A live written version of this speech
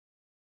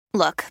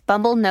Look,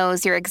 Bumble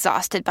knows you're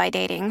exhausted by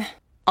dating.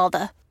 All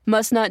the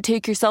must not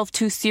take yourself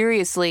too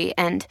seriously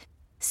and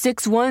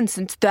 6'1"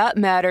 since that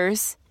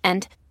matters.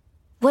 And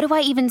what do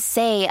I even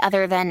say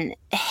other than,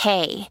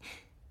 hey?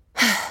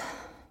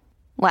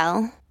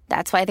 Well,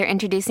 that's why they're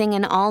introducing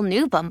an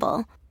all-new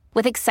Bumble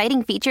with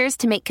exciting features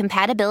to make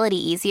compatibility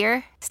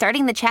easier,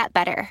 starting the chat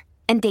better,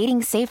 and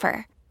dating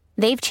safer.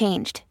 They've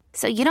changed,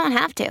 so you don't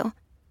have to.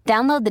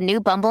 Download the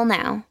new Bumble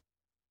now.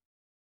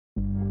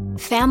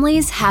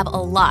 Families have a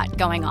lot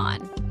going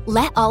on.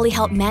 Let Ollie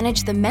help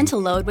manage the mental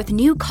load with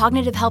new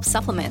cognitive help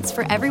supplements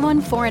for everyone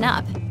 4 and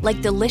up,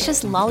 like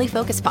delicious Lolly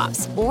Focus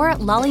Pops or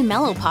Lolly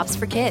Mellow Pops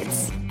for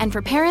kids. And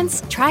for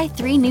parents, try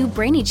 3 new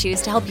Brainy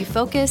Chews to help you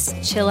focus,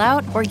 chill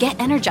out, or get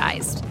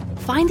energized.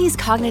 Find these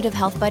cognitive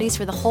health buddies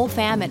for the whole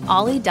fam at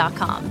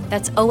ollie.com.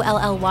 That's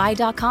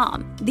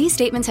OLLY.com. These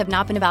statements have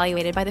not been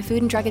evaluated by the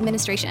Food and Drug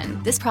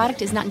Administration. This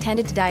product is not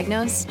intended to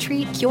diagnose,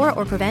 treat, cure,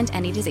 or prevent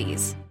any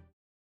disease.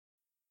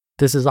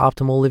 This is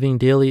Optimal Living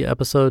Daily,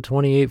 episode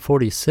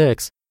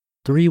 2846,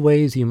 3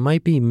 Ways You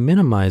Might Be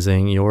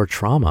Minimizing Your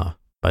Trauma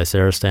by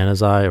Sara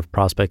Stanizai of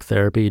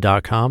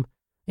ProspectTherapy.com.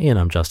 And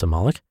I'm Justin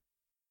Malik.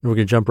 And we're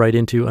going to jump right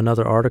into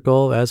another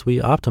article as we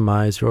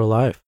optimize your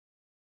life.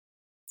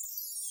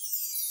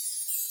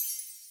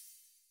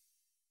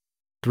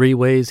 3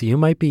 Ways You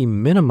Might Be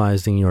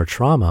Minimizing Your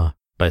Trauma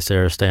by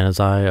Sara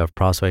Stanizai of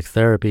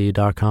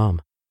ProspectTherapy.com.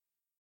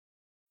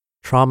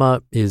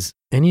 Trauma is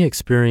any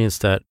experience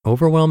that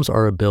overwhelms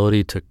our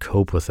ability to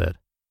cope with it.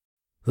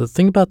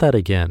 Think about that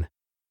again.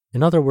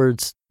 In other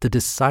words, the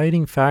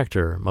deciding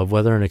factor of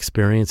whether an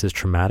experience is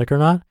traumatic or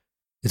not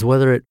is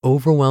whether it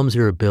overwhelms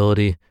your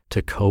ability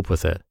to cope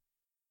with it.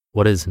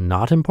 What is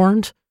not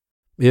important?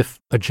 If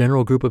a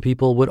general group of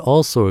people would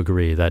also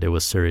agree that it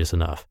was serious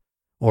enough,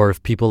 or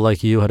if people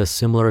like you had a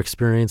similar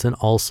experience and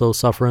also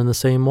suffer in the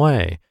same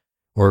way,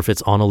 or if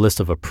it's on a list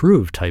of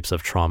approved types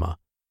of trauma.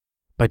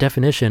 By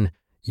definition,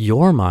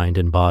 your mind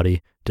and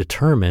body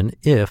determine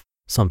if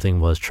something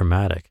was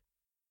traumatic.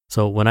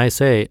 So when I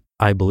say,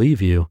 I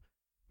believe you,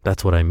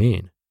 that's what I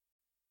mean.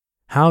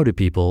 How do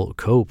people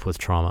cope with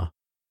trauma?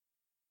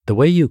 The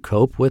way you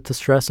cope with the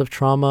stress of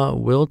trauma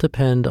will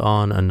depend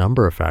on a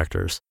number of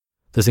factors.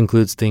 This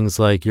includes things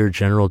like your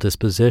general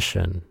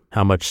disposition,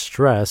 how much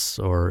stress,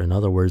 or in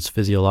other words,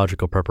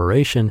 physiological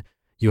preparation,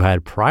 you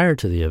had prior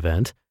to the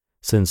event,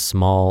 since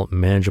small,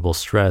 manageable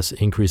stress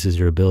increases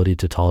your ability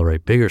to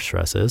tolerate bigger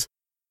stresses,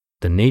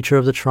 the nature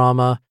of the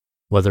trauma,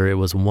 whether it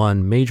was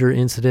one major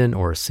incident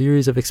or a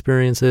series of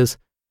experiences,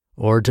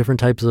 or different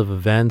types of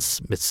events,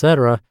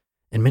 etc.,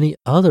 and many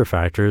other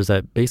factors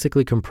that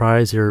basically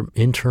comprise your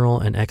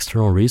internal and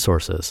external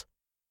resources.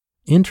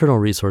 Internal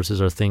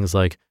resources are things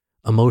like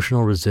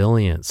emotional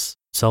resilience,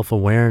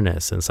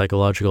 self-awareness, and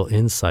psychological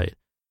insight,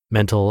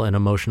 mental and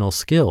emotional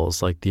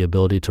skills like the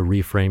ability to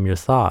reframe your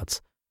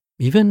thoughts,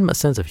 even a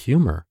sense of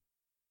humor.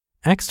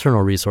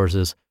 External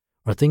resources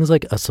are things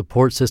like a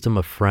support system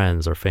of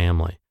friends or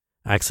family,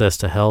 access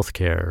to health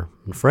care,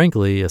 and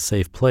frankly, a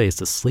safe place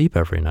to sleep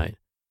every night.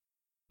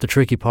 The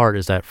tricky part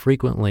is that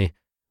frequently,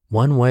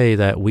 one way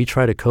that we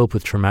try to cope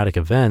with traumatic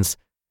events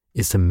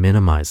is to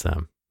minimize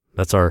them.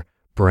 That's our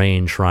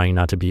brain trying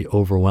not to be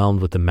overwhelmed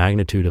with the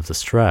magnitude of the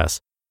stress.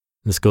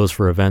 This goes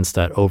for events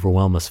that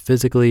overwhelm us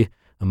physically,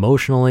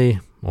 emotionally,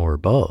 or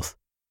both.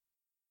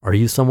 Are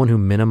you someone who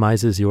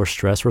minimizes your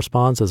stress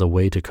response as a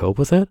way to cope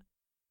with it?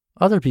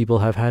 Other people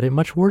have had it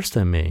much worse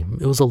than me.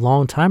 It was a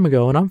long time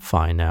ago and I'm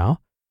fine now.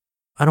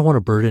 I don't want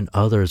to burden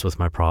others with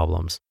my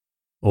problems.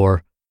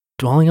 Or,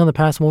 dwelling on the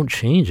past won't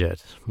change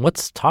it.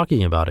 What's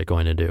talking about it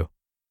going to do? Does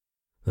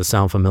this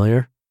sound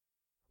familiar?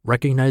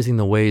 Recognizing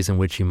the ways in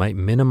which you might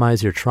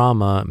minimize your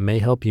trauma may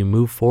help you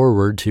move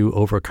forward to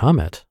overcome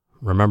it.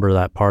 Remember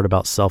that part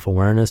about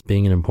self-awareness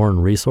being an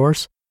important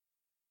resource?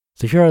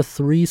 So here are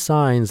 3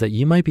 signs that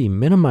you might be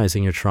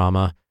minimizing your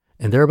trauma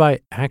and thereby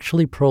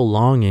actually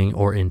prolonging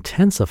or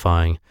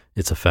intensifying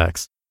its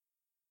effects.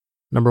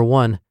 Number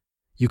 1,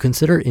 you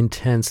consider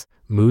intense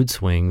mood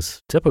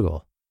swings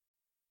typical.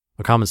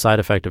 A common side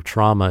effect of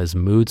trauma is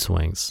mood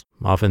swings.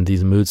 Often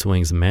these mood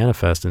swings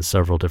manifest in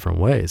several different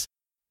ways.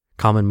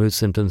 Common mood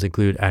symptoms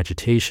include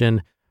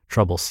agitation,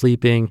 trouble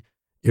sleeping,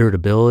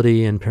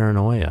 irritability, and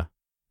paranoia.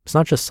 It's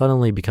not just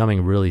suddenly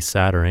becoming really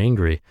sad or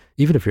angry,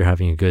 even if you're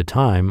having a good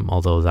time,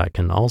 although that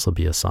can also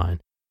be a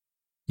sign.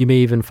 You may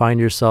even find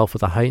yourself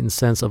with a heightened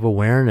sense of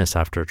awareness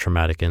after a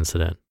traumatic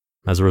incident.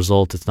 As a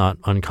result, it's not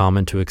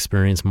uncommon to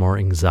experience more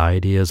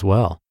anxiety as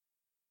well.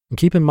 And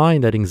keep in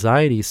mind that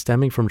anxiety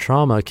stemming from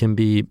trauma can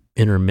be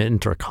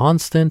intermittent or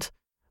constant,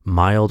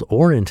 mild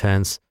or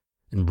intense,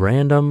 and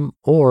random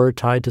or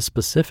tied to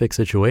specific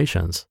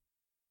situations.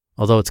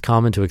 Although it's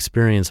common to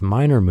experience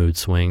minor mood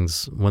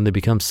swings, when they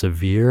become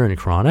severe and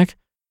chronic,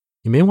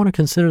 you may want to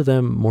consider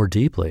them more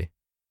deeply.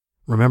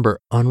 Remember,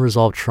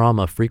 unresolved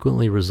trauma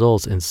frequently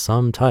results in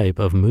some type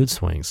of mood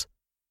swings.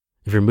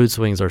 If your mood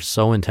swings are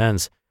so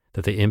intense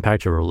that they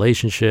impact your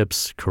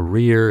relationships,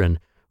 career, and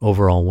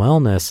overall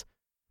wellness,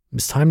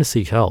 it's time to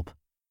seek help.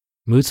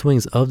 Mood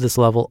swings of this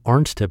level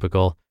aren't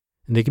typical,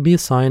 and they can be a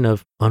sign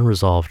of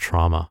unresolved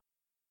trauma.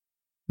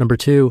 Number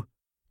 2,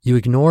 you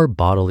ignore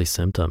bodily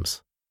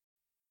symptoms.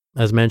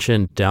 As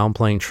mentioned,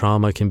 downplaying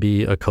trauma can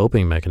be a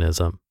coping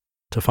mechanism.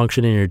 To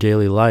function in your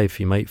daily life,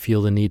 you might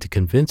feel the need to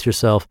convince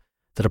yourself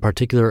that a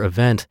particular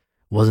event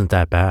wasn't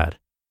that bad.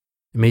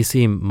 It may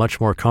seem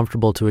much more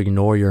comfortable to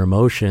ignore your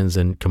emotions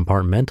and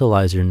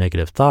compartmentalize your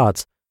negative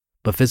thoughts,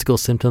 but physical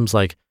symptoms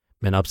like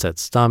an upset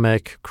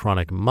stomach,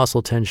 chronic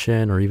muscle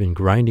tension, or even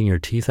grinding your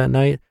teeth at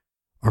night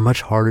are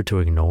much harder to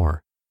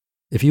ignore.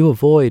 If you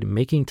avoid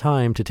making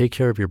time to take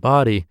care of your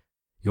body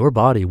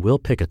will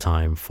pick a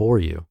time for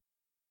you.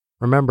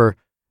 Remember,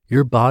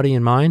 your body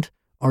and mind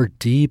are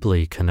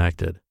deeply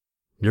connected.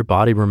 Your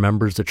body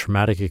remembers the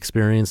traumatic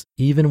experience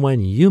even when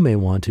you may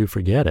want to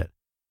forget it.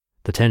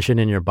 The tension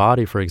in your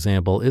body, for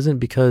example, isn't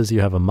because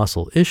you have a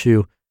muscle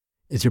issue,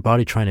 it's your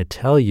body trying to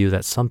tell you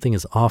that something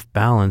is off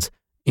balance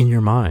in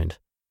your mind.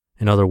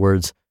 In other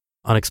words,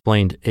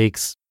 unexplained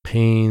aches,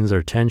 pains,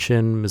 or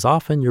tension is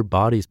often your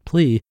body's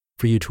plea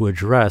for you to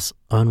address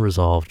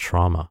unresolved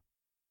trauma.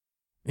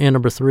 And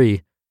number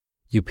 3,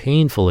 you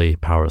painfully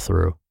power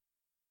through.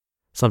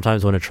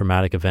 Sometimes when a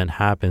traumatic event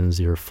happens,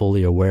 you're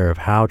fully aware of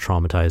how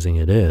traumatizing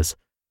it is.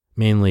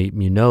 Mainly,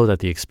 you know that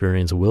the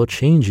experience will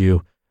change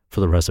you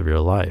for the rest of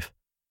your life.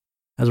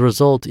 As a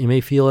result, you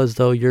may feel as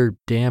though you're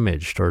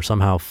damaged or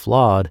somehow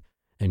flawed,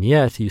 and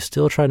yet you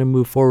still try to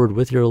move forward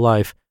with your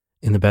life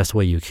in the best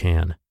way you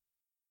can.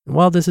 And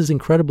while this is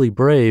incredibly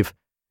brave,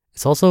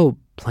 it's also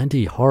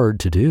plenty hard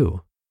to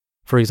do.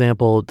 For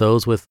example,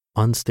 those with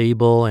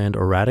unstable and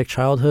erratic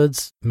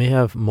childhoods may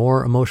have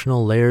more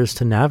emotional layers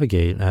to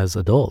navigate as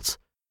adults.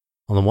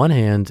 On the one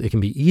hand, it can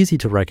be easy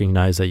to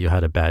recognize that you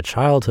had a bad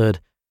childhood.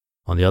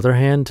 On the other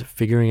hand,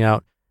 figuring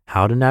out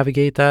how to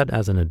navigate that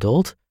as an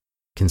adult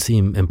can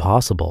seem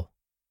impossible.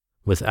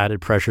 With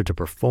added pressure to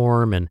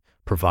perform and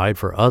provide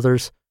for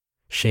others,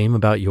 shame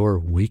about your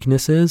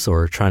weaknesses,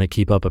 or trying to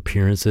keep up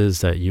appearances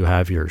that you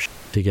have your shit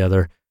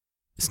together,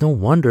 it's no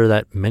wonder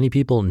that many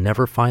people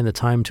never find the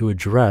time to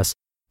address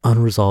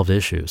unresolved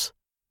issues.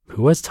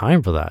 Who has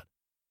time for that?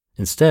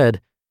 Instead,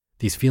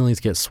 these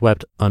feelings get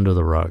swept under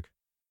the rug.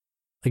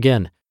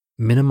 Again,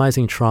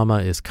 minimizing trauma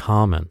is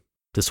common.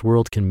 This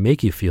world can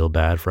make you feel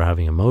bad for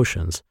having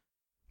emotions.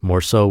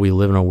 More so, we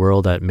live in a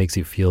world that makes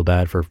you feel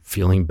bad for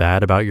feeling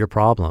bad about your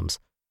problems.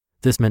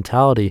 This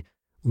mentality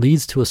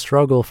leads to a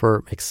struggle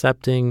for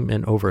accepting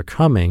and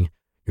overcoming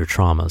your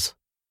traumas.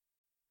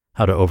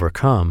 How to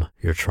overcome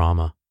your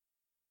trauma.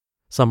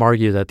 Some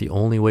argue that the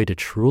only way to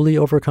truly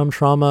overcome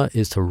trauma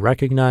is to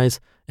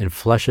recognize and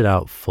flesh it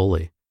out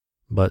fully.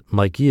 But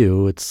like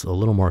you, it's a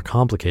little more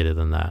complicated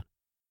than that.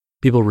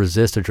 People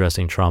resist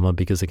addressing trauma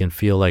because it can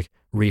feel like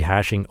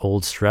rehashing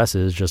old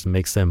stresses just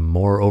makes them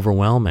more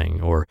overwhelming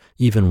or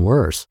even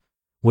worse,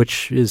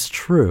 which is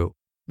true.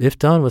 If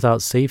done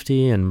without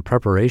safety and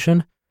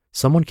preparation,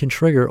 someone can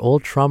trigger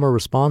old trauma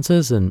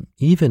responses and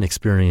even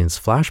experience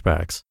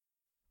flashbacks.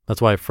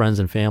 That's why friends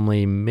and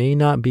family may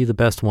not be the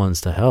best ones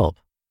to help.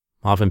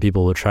 Often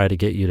people will try to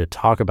get you to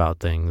talk about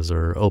things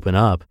or open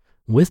up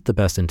with the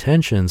best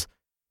intentions,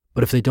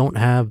 but if they don't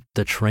have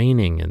the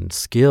training and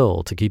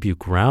skill to keep you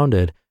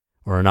grounded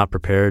or are not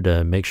prepared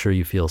to make sure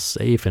you feel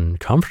safe and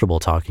comfortable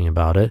talking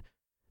about it,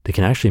 they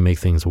can actually make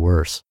things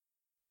worse.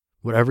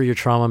 Whatever your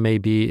trauma may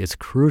be, it's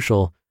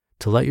crucial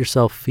to let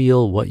yourself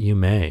feel what you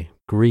may: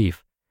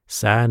 grief,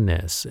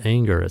 sadness,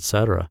 anger,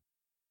 etc.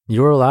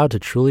 You're allowed to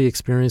truly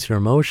experience your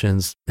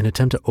emotions and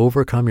attempt to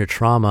overcome your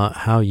trauma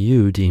how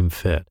you deem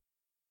fit.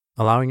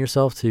 Allowing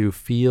yourself to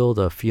feel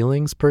the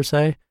feelings, per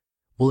se,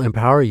 will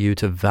empower you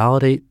to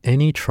validate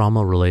any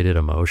trauma-related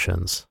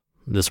emotions.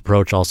 This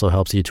approach also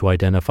helps you to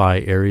identify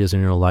areas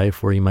in your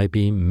life where you might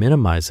be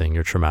minimizing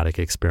your traumatic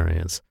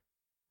experience.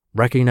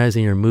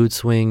 Recognizing your mood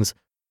swings,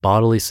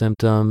 bodily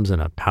symptoms,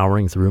 and a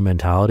powering through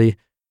mentality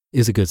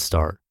is a good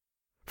start.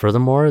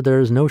 Furthermore,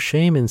 there's no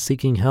shame in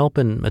seeking help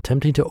and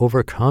attempting to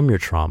overcome your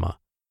trauma.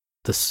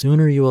 The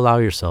sooner you allow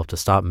yourself to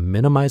stop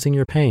minimizing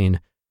your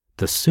pain,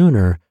 the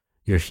sooner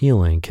your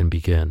healing can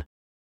begin.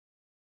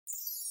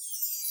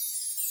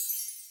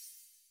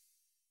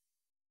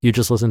 You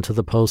just listened to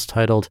the post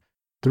titled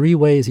 3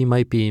 Ways You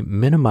Might Be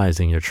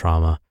Minimizing Your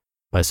Trauma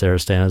by Sara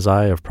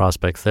Stanizai of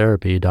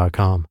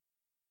ProspectTherapy.com.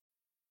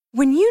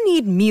 When you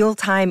need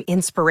mealtime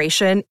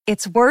inspiration,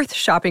 it's worth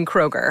shopping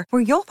Kroger,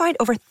 where you'll find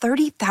over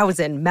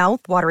 30,000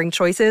 mouth-watering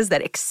choices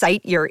that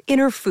excite your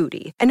inner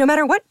foodie. And no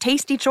matter what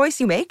tasty choice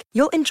you make,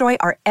 you'll enjoy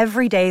our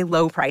everyday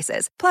low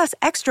prices, plus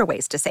extra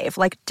ways to save,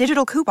 like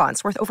digital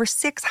coupons worth over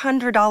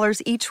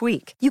 $600 each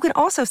week. You can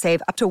also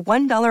save up to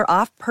 $1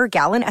 off per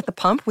gallon at the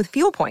pump with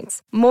fuel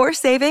points. More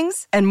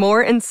savings and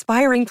more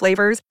inspiring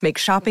flavors make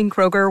shopping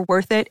Kroger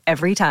worth it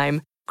every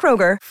time.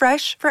 Kroger,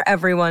 fresh for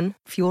everyone.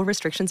 Fuel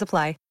restrictions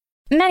apply.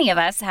 Many of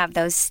us have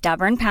those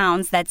stubborn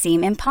pounds that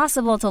seem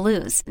impossible to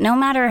lose, no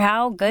matter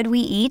how good we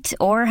eat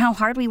or how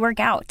hard we work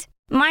out.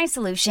 My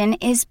solution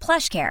is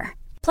PlushCare.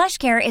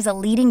 PlushCare is a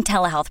leading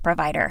telehealth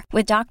provider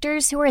with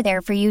doctors who are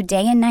there for you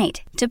day and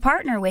night to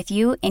partner with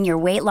you in your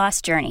weight loss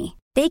journey.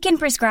 They can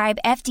prescribe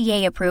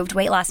FDA-approved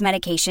weight loss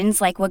medications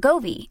like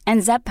Wegovy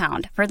and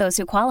Zepbound for those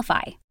who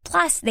qualify.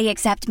 Plus, they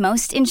accept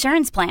most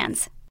insurance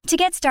plans. To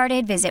get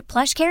started, visit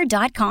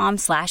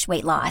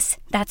plushcare.com/weightloss.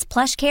 That's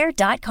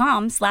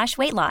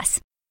plushcare.com/weightloss.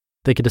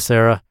 Thank you to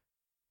Sara.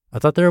 I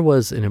thought there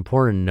was an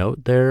important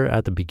note there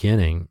at the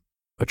beginning.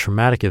 A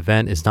traumatic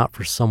event is not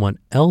for someone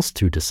else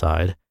to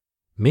decide.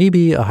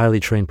 Maybe a highly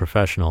trained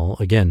professional,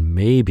 again,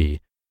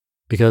 maybe,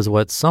 because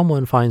what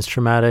someone finds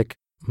traumatic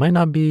might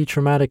not be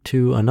traumatic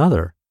to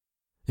another.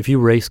 If you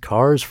race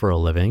cars for a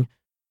living,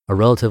 a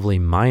relatively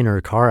minor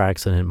car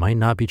accident might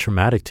not be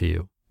traumatic to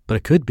you, but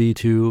it could be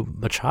to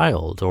a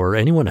child or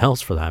anyone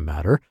else for that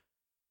matter.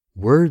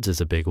 Words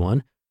is a big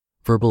one.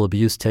 Verbal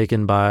abuse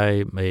taken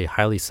by a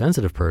highly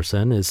sensitive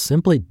person is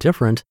simply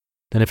different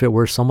than if it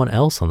were someone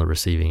else on the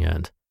receiving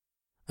end.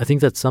 I think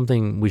that's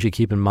something we should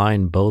keep in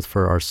mind both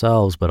for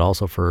ourselves, but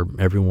also for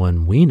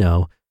everyone we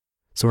know,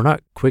 so we're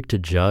not quick to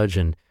judge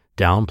and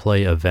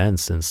downplay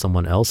events in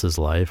someone else's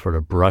life or to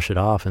brush it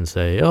off and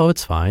say, oh,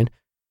 it's fine.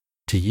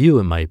 To you,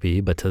 it might be,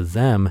 but to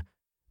them,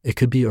 it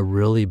could be a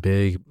really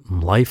big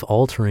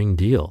life-altering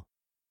deal.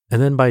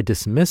 And then by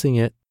dismissing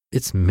it,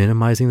 it's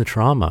minimizing the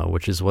trauma,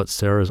 which is what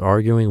Sara's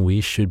arguing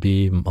we should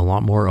be a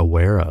lot more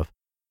aware of.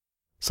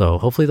 So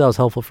hopefully that was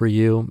helpful for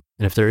you.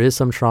 And if there is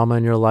some trauma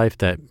in your life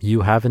that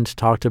you haven't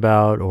talked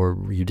about or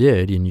you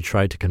did and you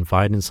tried to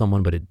confide in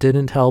someone but it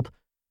didn't help,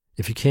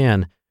 if you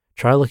can,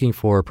 try looking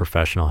for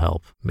professional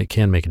help. It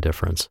can make a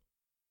difference.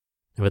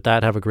 And with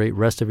that, have a great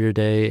rest of your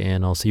day,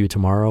 and I'll see you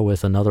tomorrow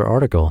with another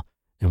article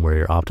in where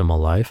your optimal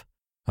life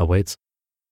awaits.